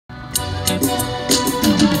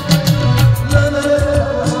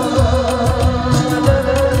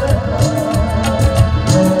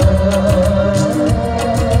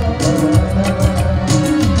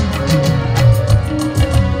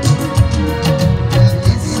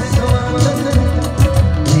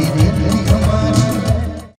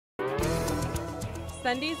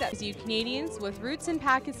Sundays that you Canadians with roots in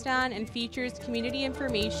Pakistan and features community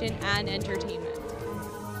information and entertainment.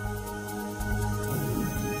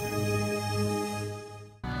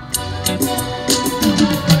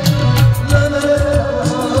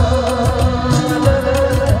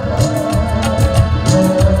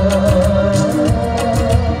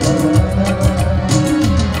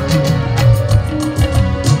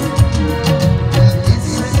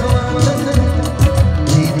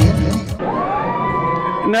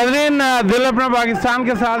 नाज़रीन, दिल अपना पाकिस्तान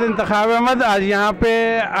के साथ इंतखाब अहमद आज यहाँ पे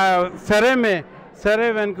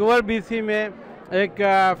सरे वैंकूवर बीसी में एक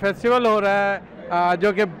फेस्टिवल हो रहा है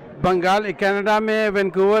जो कि कनाडा में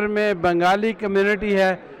वैंकूवर में बंगाली कम्युनिटी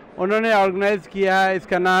है, उन्होंने ऑर्गेनाइज़ किया है।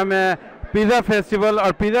 इसका नाम है पिधा फेस्टिवल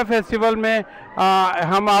और पिधा फेस्टिवल में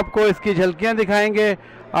हम आपको इसकी झलकियाँ दिखाएंगे।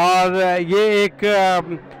 और ये एक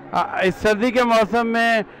इस सर्दी के मौसम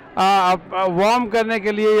में वार्म करने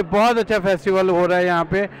के लिए ये बहुत अच्छा फेस्टिवल हो रहा है यहाँ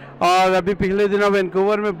पे। और अभी पिछले दिनों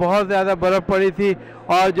वैंकूवर में बहुत ज़्यादा बर्फ़ पड़ी थी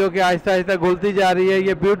और जो कि आहिस्ता आहिस्ता घुलती जा रही है।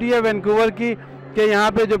 ये ब्यूटी है वैंकूवर की कि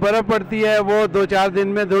यहाँ पे जो बर्फ़ पड़ती है वो 2-4 दिन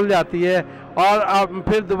में धुल जाती है और अब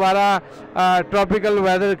फिर दोबारा tropical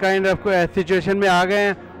weather kind of situation में आ गए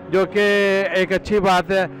हैं, जो कि एक अच्छी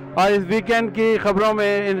बात है। और इस वीकेंड की ख़बरों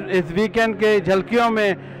में, इस वीकेंड के झलकियों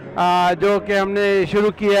में जो कि हमने शुरू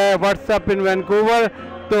किया है व्हाट्सएप इन वैंकूवर,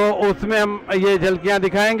 तो उसमें हम ये झलकियाँ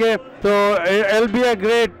दिखाएंगे। तो it'll be a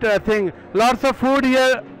great thing. Lots of food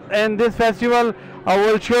here in this festival. I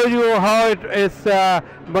will show you how it is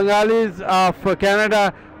Bengalis of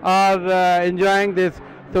Canada are enjoying this.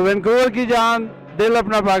 So Vancouver की जान, दिल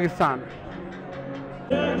अपना Pakistan.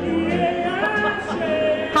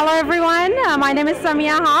 Hello everyone, my name is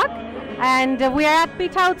Samia Haq and we are at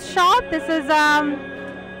PITHA UTSHOB. This is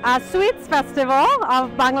a sweets festival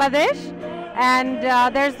of Bangladesh, and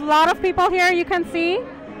there's a lot of people here you can see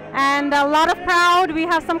and a lot of crowd. We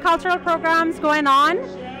have some cultural programs going on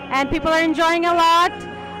and people are enjoying a lot.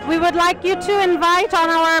 We would like you to invite on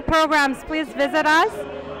our programs. Please visit us,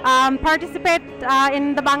 participate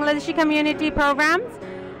in the Bangladeshi community programs.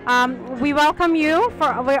 We welcome you,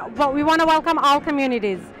 we want to welcome all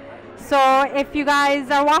communities. So if you guys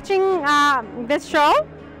are watching this show,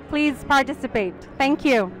 please participate. Thank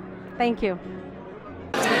you. Thank you.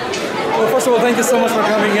 Well, first of all, thank you so much for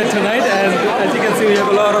coming here tonight. And as you can see, we have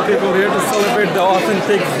a lot of people here to celebrate the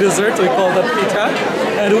authentic dessert. We call that PITHA.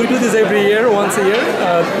 And we do this every year, once a year,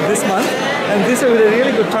 this month. And this year we had a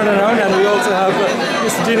really good turnaround. And we also have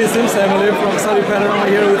Ms. Jeannie Sims, MLA from Saudi Panorama,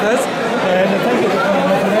 here with us. And thank you for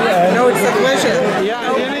coming tonight. No, it's a pleasure.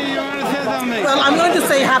 Yeah, Jenny, you want to say something? Well, I'm going to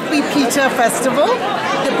say Happy PITHA Festival.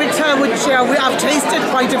 The PITHA, which I've tasted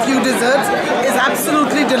quite a few desserts, is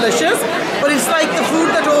absolutely delicious. But it's like the food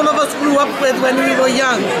that all of us grew up with when we were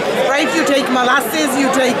young, right? You take molasses, you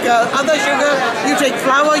take other sugar, you take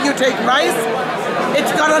flour, you take rice.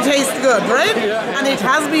 It's gonna taste good, right? Yeah. And it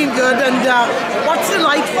has been good. And what's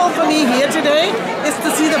delightful for me here today is to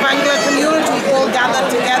see the Bangla community all gathered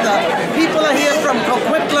together. People are here from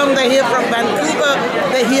Coquitlam, they're here from Vancouver,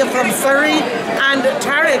 they're here from Surrey. And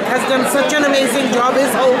Tariq has done such an amazing job,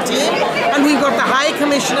 his whole team. And we've got the High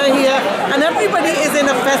Commissioner here, and everybody is in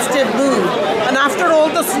a festive mood. And after all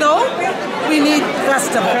the snow, we need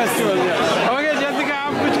festival. Yeah. Okay, Jessica,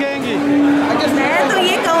 आप कुछ कहेंगी? मैं तो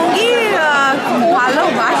ये कहूँगी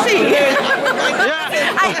भालोबाशी.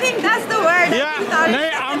 I think that's the word.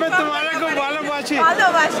 नहीं, हम तुम्हारे को भालोबाशी.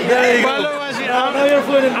 भालोबाशी. भालोबाशी. हम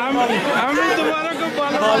तुम्हारे को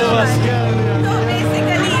भालोबाशी. तो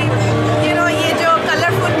basically, you know, ये जो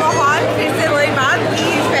colorful माहौल, फिर से वही बात कि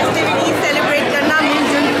festivities celebrate करना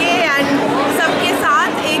मिलजुल के and सबके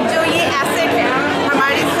साथ एक जो ये asset है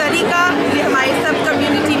हमारी सरी का, ये हमारी सब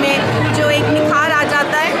community में जो एक निखार आ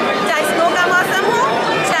जाता है, चाहे snow का मौसम हो,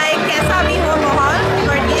 चाहे कैसा भी हो माहौल,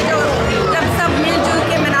 but ये जो जब सब मिलजुल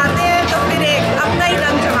के मनाते हैं तो फिर एक अपना ही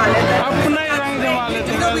रंग जमा लेता है. अपना ही रंग जमा लेते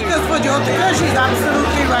हैं. You know, because for Jyotika, she's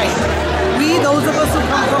absolutely right. We, those of us who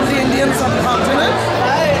come from the Indian subcontinent,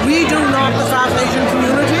 we do not, the South Asian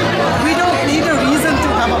community, we don't need a reason to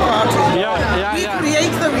have a party. We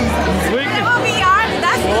create the reasons. Wherever we are,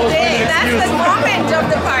 that's the day, that's the moment of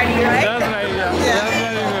the party, right? That's right, yeah.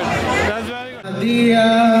 That's very good. That's very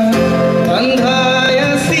good.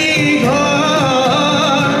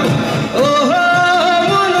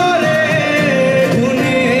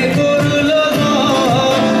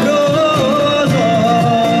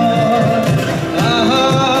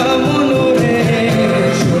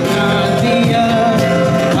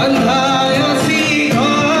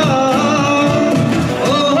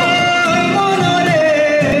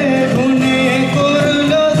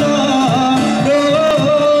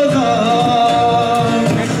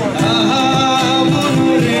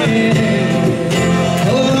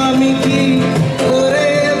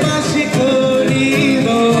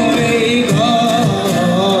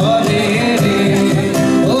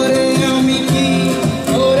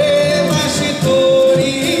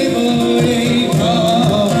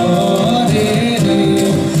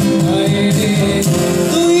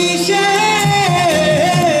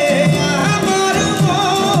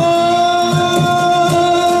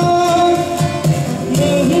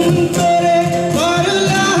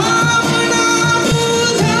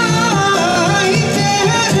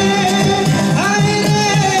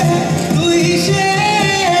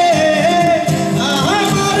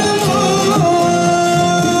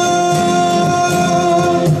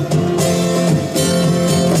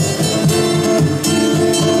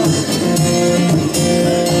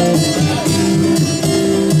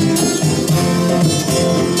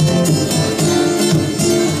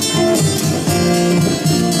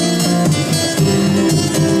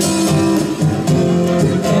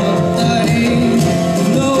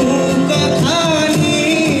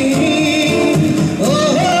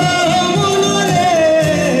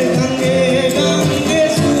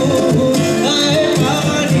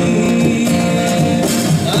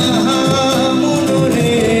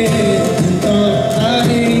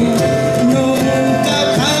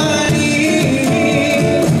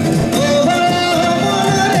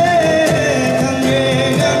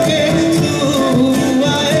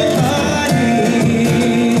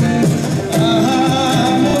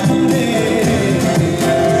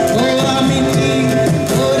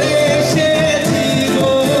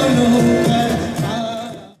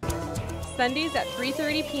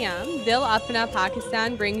 3 p.m., Dil Apna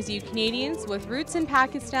Pakistan brings you Canadians with roots in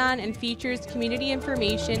Pakistan and features community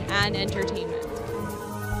information and entertainment.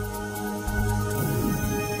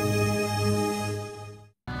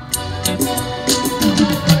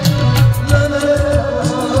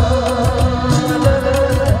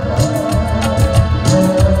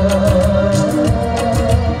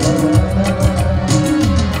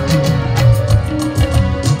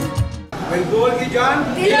 Vacouver की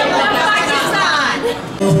जान दिल अपना पाकिस्तान।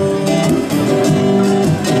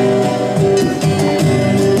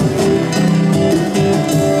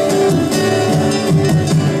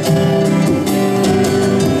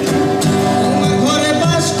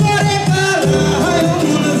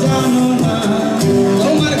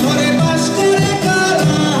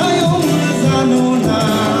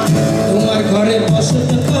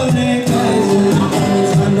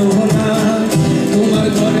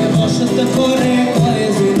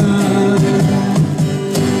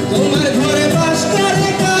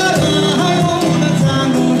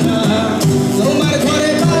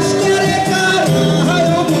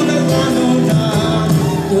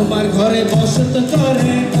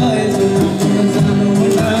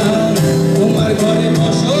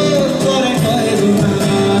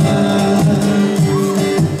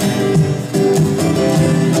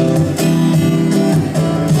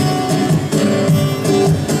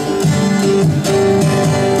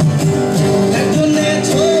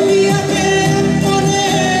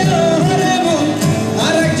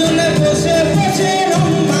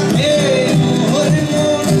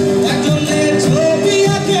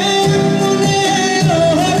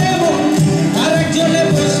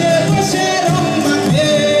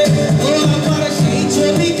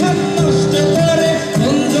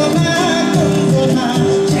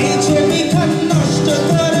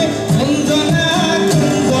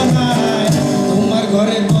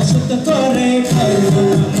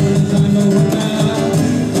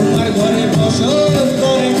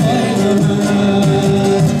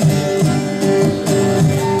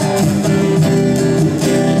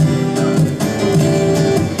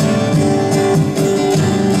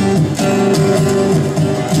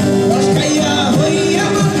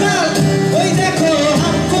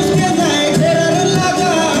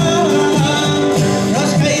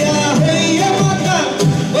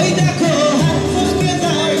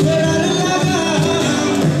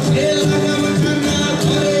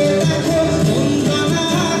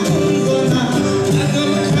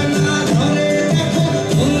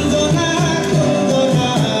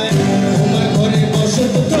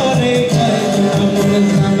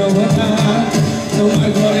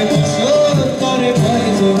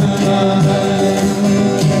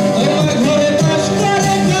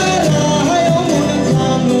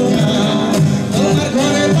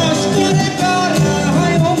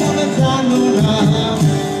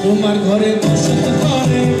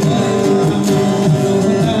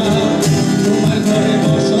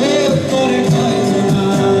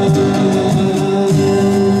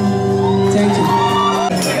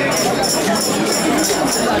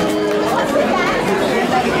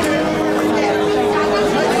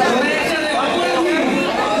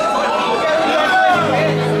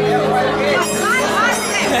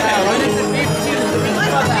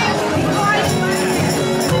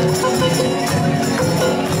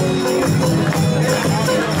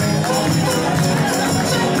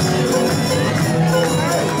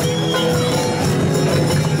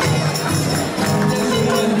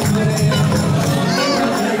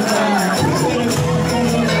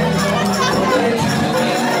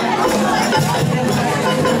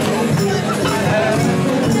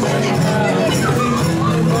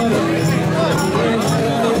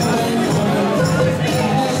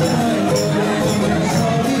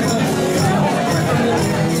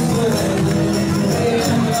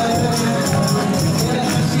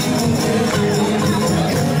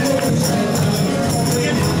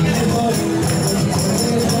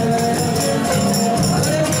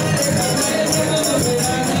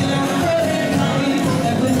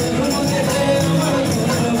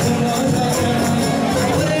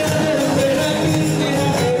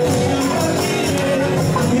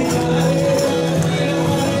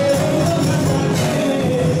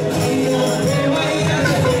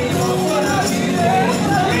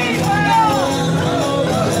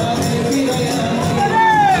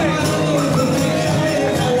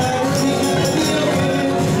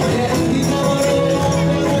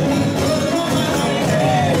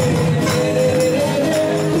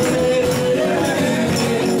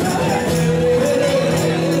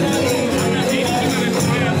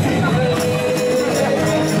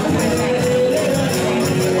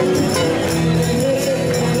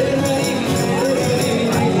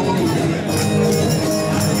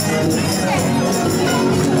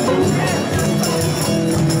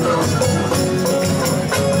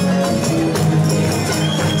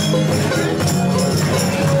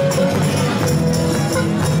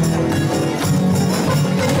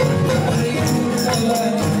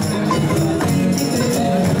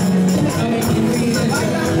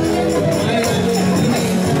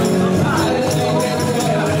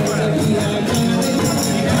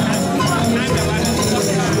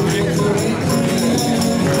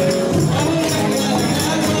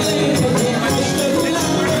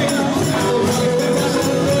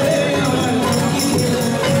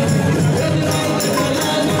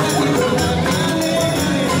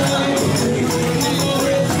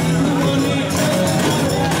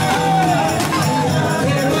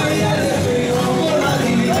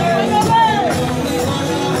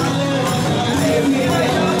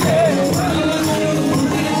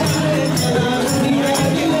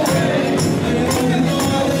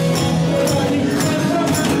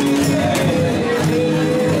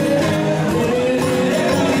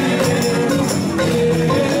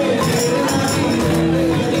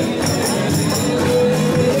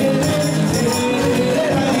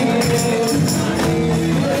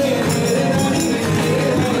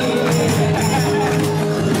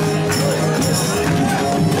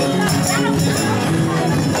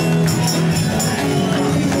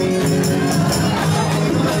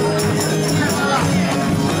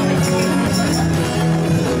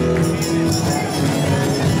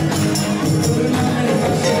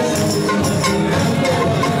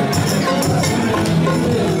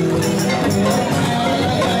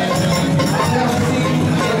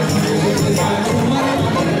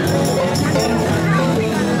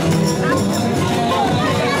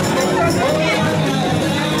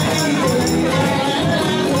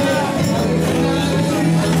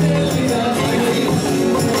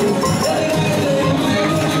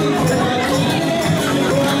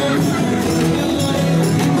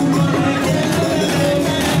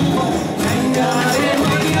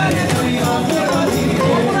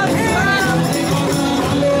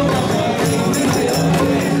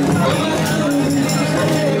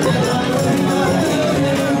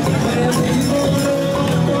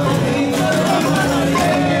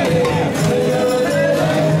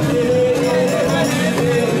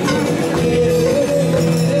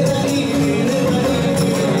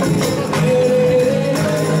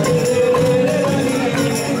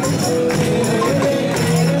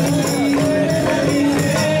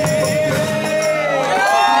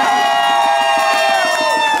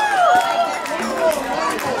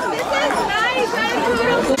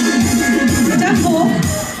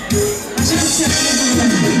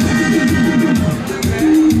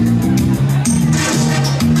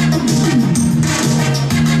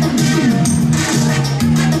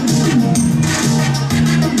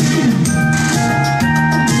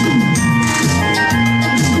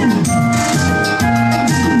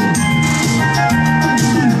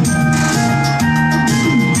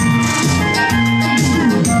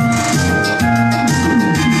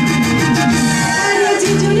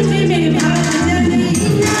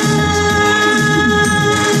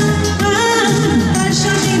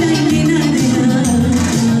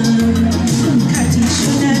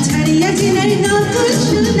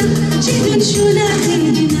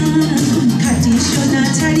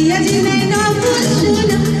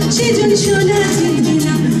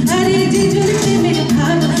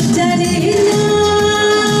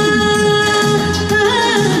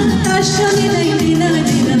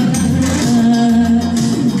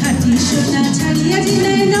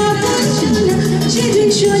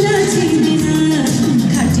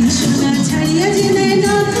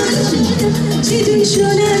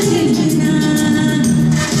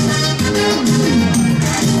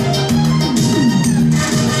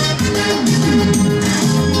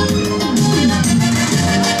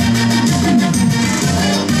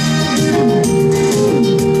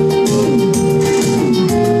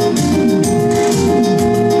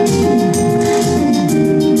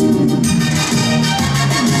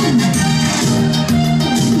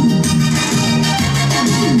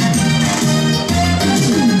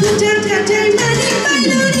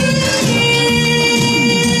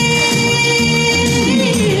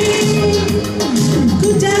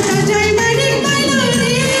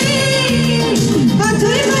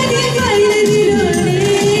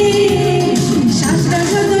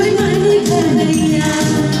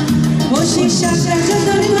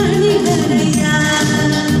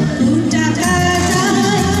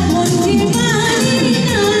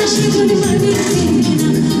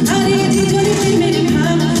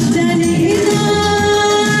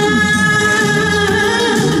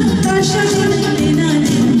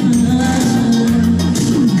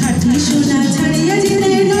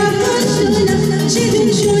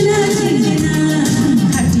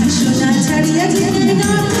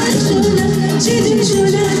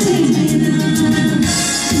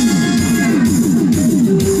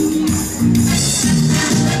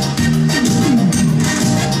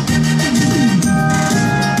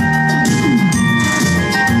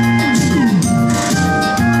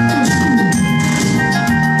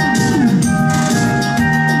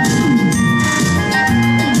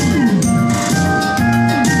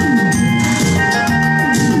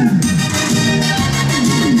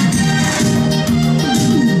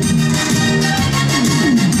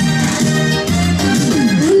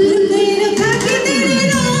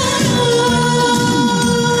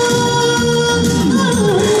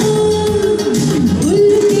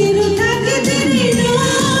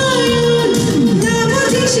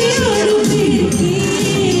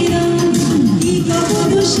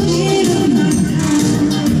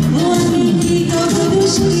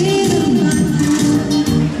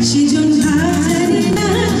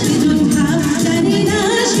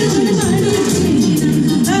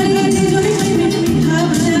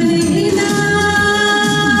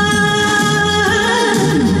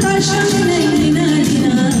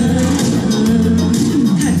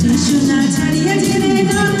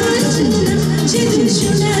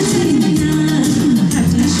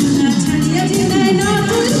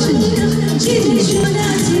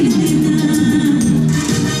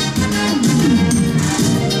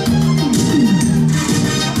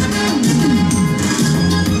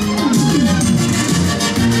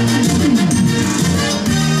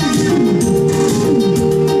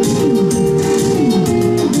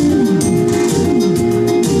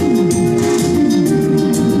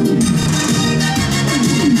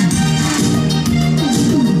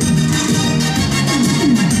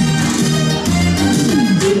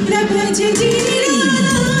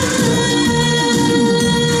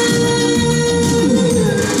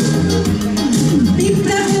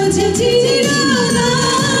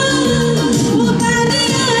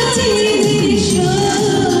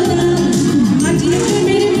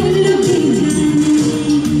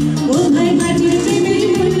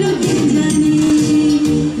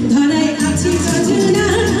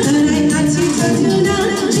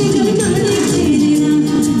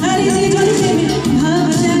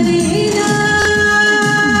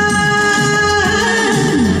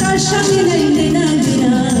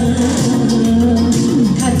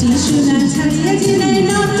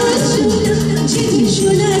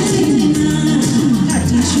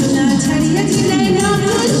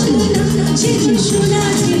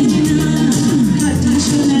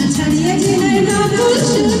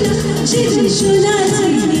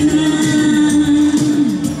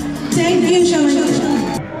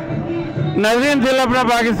 नाज़रीन, दिल अपना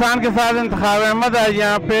पाकिस्तान के साथ इंतखाब अहमद है।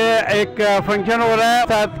 यहाँ पे एक फंक्शन हो रहा है।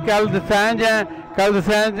 साथ कल दसैंज हैं। कल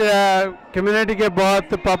दसैंज कम्युनिटी के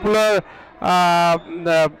बहुत पॉपुलर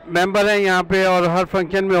मेंबर हैं यहाँ पे और हर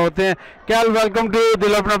फंक्शन में होते हैं। कल वेलकम टू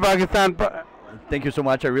दिल अपना Pakistan. Thank you so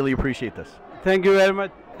much. I really appreciate this. Thank you very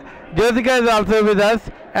much. Jyotika is also with us,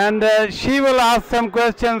 and she will ask some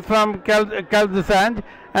questions from Kal Dasanj,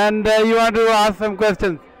 and you want to ask some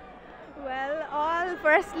questions. Well,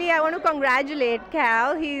 firstly, I want to congratulate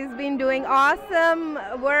Cal. He's been doing awesome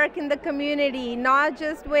work in the community, not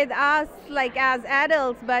just with us like as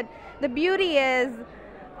adults, but the beauty is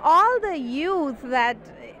all the youth that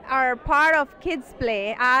are part of Kids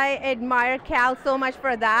Play. I admire Cal so much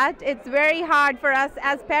for that. It's very hard for us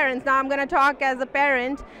as parents. Now I'm going to talk as a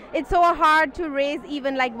parent. It's so hard to raise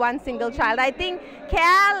even like one single child. I think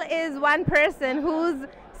Cal is one person who's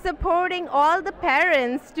supporting all the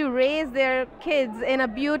parents to raise their kids in a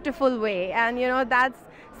beautiful way. And you know, that's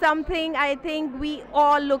something I think we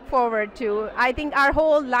all look forward to. I think our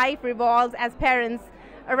whole life revolves as parents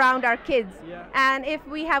around our kids. Yeah. And if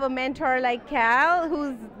we have a mentor like Cal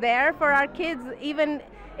who's there for our kids, even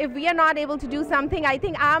if we are not able to do something, I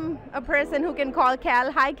think I'm a person who can call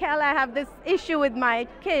Cal. Hi Cal, I have this issue with my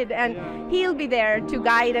kid, and he'll be there to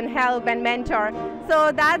guide and help and mentor.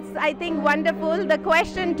 So that's, I think, wonderful. The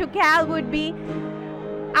question to Cal would be,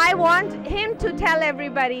 I want him to tell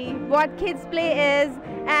everybody what Kids Play is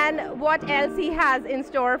and what else he has in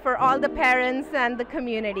store for all the parents and the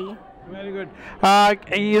community. Very good.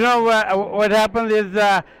 You know, what happens is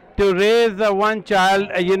to raise one child,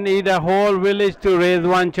 you need a whole village to raise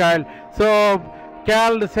one child. So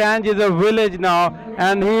Cal Sanj is a village now,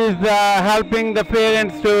 and he's helping the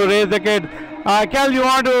parents to raise the kids. Cal, you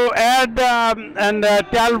want to add and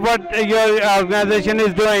tell what your organization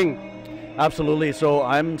is doing? Absolutely. So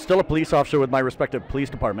I'm still a police officer with my respective police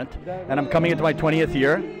department, and I'm coming into my 20th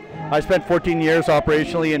year. I spent 14 years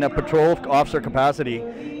operationally in a patrol officer capacity,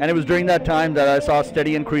 and it was during that time that I saw a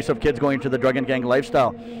steady increase of kids going to the drug and gang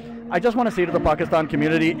lifestyle. I just want to say to the Pakistan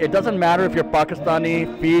community, it doesn't matter if you're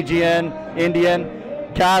Pakistani, Fijian, Indian,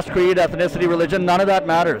 caste, creed, ethnicity, religion, none of that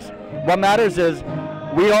matters. What matters is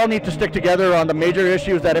we all need to stick together on the major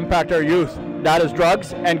issues that impact our youth. That is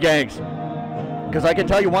drugs and gangs. Because I can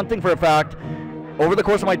tell you one thing for a fact, over the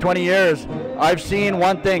course of my 20 years, I've seen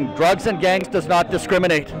one thing: drugs and gangs does not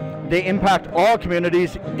discriminate. They impact all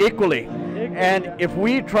communities equally. And if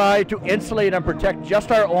we try to insulate and protect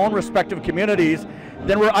just our own respective communities,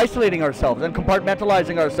 then we're isolating ourselves and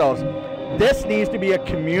compartmentalizing ourselves. This needs to be a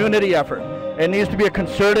community effort. It needs to be a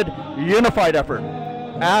concerted, unified effort.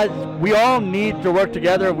 As we all need to work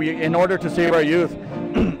together in order to save our youth.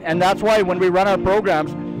 And that's why when we run our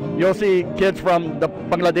programs, you'll see kids from the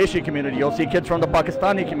Bangladeshi community, you'll see kids from the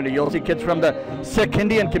Pakistani community, you'll see kids from the Sikh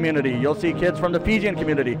Indian community, you'll see kids from the Fijian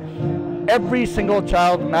community. Every single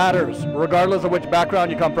child matters, regardless of which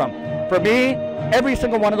background you come from. For me, every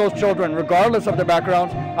single one of those children, regardless of their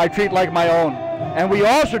backgrounds, I treat like my own. And we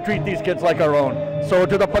all should treat these kids like our own. So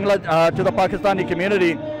to the Pakistani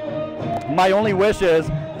community, my only wish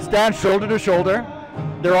is stand shoulder to shoulder.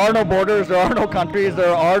 There are no borders, there are no countries,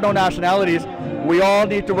 there are no nationalities. We all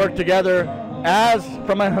need to work together as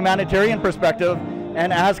from a humanitarian perspective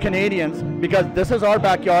and as Canadians, because this is our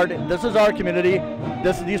backyard, this is our community,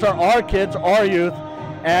 these are our kids, our youth,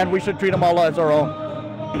 and we should treat them all as our own.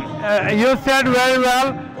 You said very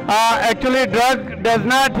well. Actually, drug does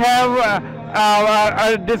not have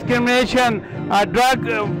a discrimination. Drug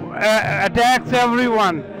attacks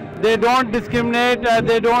everyone. They don't discriminate.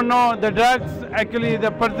 They don't know the drugs. Actually,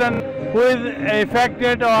 the person who is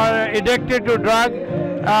affected or addicted to drug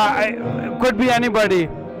could be anybody.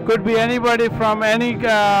 Could be anybody from any.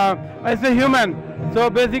 It's a human. So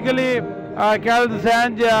basically, Cal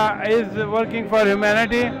Sanj is working for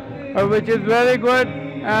humanity, which is very good.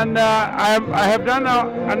 And I have done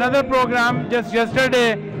another program just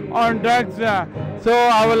yesterday on drugs. So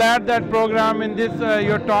I will add that program in this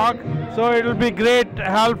your talk. So it will be great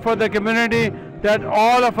help for the community that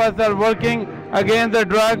all of us are working against the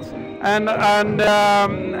drugs and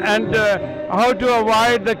how to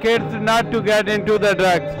avoid the kids not to get into the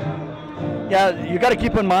drugs. Yeah, you got to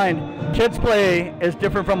keep in mind, Kids Play is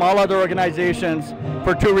different from all other organizations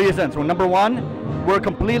for two reasons. Well, number one, we're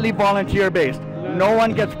completely volunteer-based. No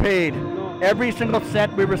one gets paid. Every single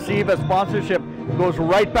cent we receive as sponsorship goes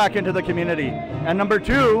right back into the community. And number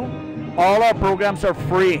two, all our programs are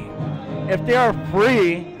free. If they are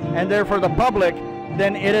free and they're for the public,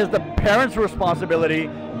 then it is the parents' responsibility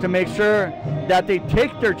to make sure that they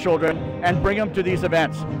take their children and bring them to these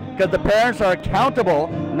events. Because the parents are accountable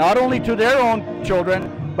not only to their own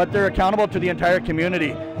children, but they're accountable to the entire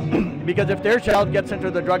community. Because if their child gets into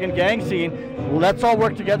the drug and gang scene, let's all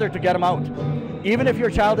work together to get them out. Even if your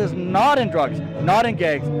child is not in drugs, not in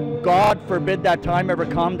gangs, God forbid that time ever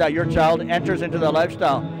come that your child enters into the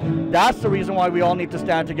lifestyle. That's the reason why we all need to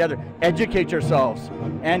stand together. Educate yourselves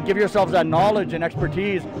and give yourselves that knowledge and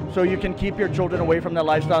expertise so you can keep your children away from that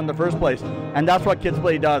lifestyle in the first place. And that's what Kids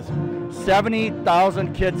Play does.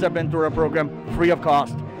 70,000 kids have been through our program free of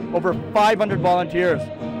cost. Over 500 volunteers,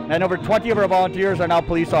 and over 20 of our volunteers are now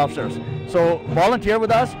police officers. So volunteer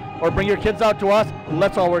with us or bring your kids out to us.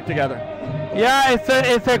 Let's all work together. Yeah,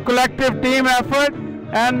 it's a collective team effort,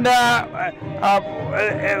 and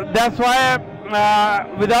that's why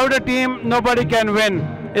without a team nobody can win.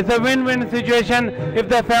 It's a win-win situation if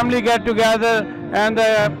the family get together and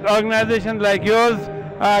the organizations like yours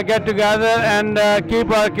get together and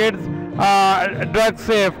keep our kids drug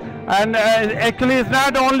safe. And actually it's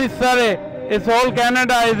not only Surrey, it's whole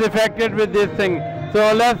Canada is affected with this thing.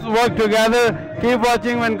 So let's work together. Keep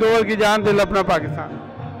watching Vancouver ki jaan, Dil Apna Pakistan.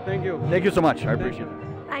 Thank you. Thank you so much. I appreciate it.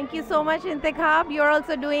 Thank you so much, Intikhab. You're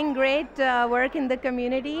also doing great work in the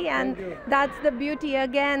community, and that's the beauty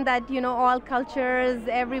again, that all cultures,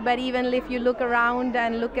 everybody, even if you look around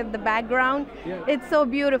and look at the background, it's so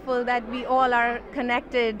beautiful that we all are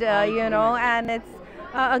connected, and it's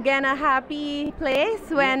again a happy place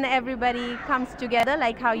when everybody comes together,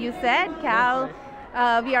 like how you said, Cal.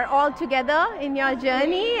 We are all together in your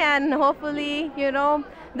journey, and hopefully,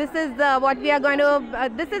 this is what we are going to,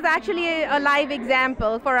 this is actually a live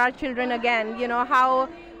example for our children again, how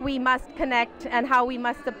we must connect and how we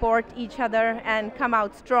must support each other and come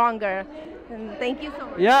out stronger. And thank you so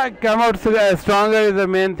much. Yeah, come out stronger is the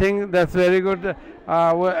main thing. That's very good.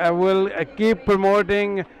 We'll keep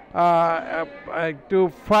promoting to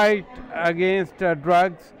fight against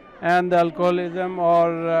drugs and alcoholism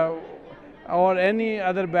or any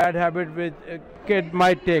other bad habit which a kid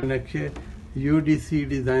might take. नक्शे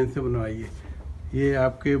UDC design से बनवाइए, ये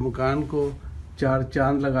आपके मकान को 4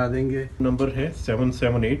 चांद लगा देंगे। नंबर है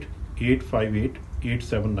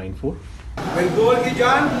 778-858-8794। वैंकूवर की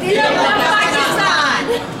जान, दिल अपना Pakistan.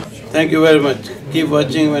 Thank you very much. Keep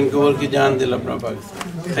watching Vancouver की जान, दिल अपना Pakistan.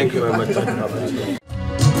 Thank you very much.